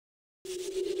When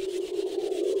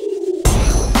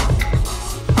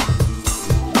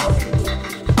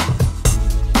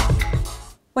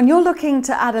you're looking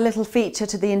to add a little feature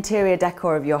to the interior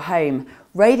decor of your home,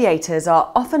 radiators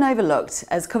are often overlooked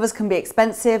as covers can be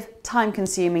expensive,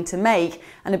 time-consuming to make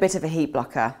and a bit of a heat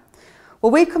blocker.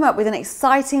 Well, we've come up with an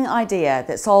exciting idea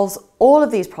that solves all of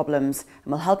these problems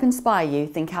and will help inspire you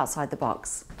to think outside the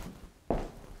box.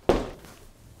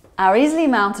 Our easily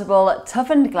mountable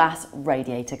toughened glass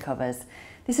radiator covers.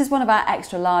 This is one of our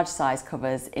extra large size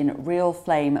covers in real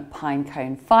flame pine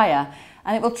cone fire,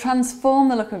 and it will transform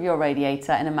the look of your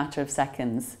radiator in a matter of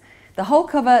seconds. The whole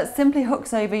cover simply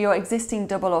hooks over your existing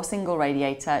double or single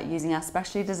radiator using our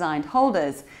specially designed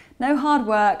holders. No hard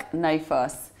work, no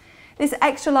fuss. This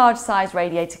extra large size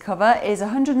radiator cover is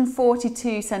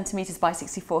 142 centimetres by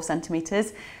 64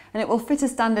 centimetres, and it will fit a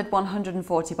standard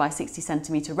 140 by 60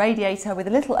 centimetre radiator with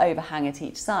a little overhang at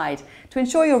each side to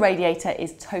ensure your radiator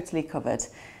is totally covered.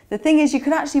 The thing is, you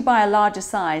could actually buy a larger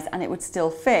size and it would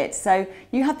still fit, so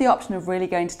you have the option of really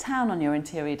going to town on your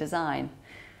interior design.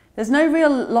 There's no real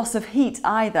loss of heat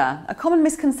either. A common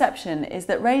misconception is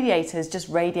that radiators just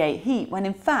radiate heat, when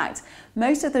in fact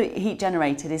most of the heat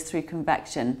generated is through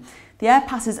convection. The air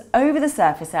passes over the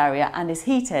surface area and is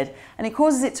heated, and it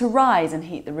causes it to rise and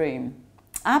heat the room.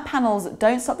 Our panels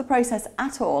don't stop the process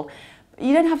at all.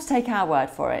 You don't have to take our word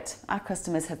for it. Our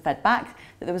customers have fed back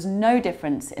that there was no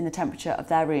difference in the temperature of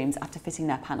their rooms after fitting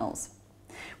their panels.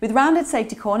 With rounded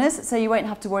safety corners, so you won't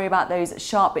have to worry about those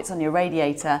sharp bits on your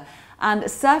radiator, and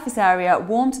surface area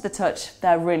warm to the touch,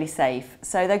 they're really safe.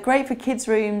 So they're great for kids'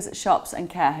 rooms, shops and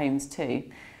care homes too.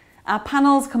 Our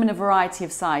panels come in a variety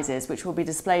of sizes, which will be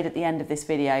displayed at the end of this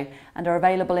video, and are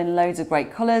available in loads of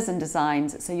great colours and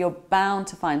designs, so you're bound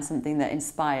to find something that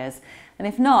inspires. And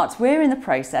if not, we're in the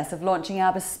process of launching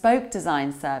our bespoke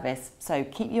design service, so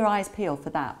keep your eyes peeled for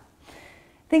that.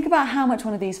 Think about how much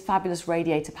one of these fabulous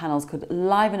radiator panels could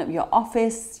liven up your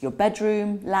office, your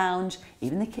bedroom, lounge,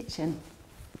 even the kitchen.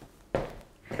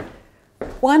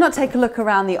 Why not take a look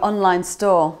around the online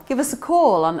store? Give us a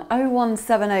call on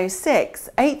 01706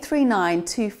 839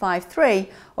 253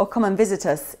 or come and visit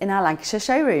us in our Lancashire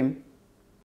showroom.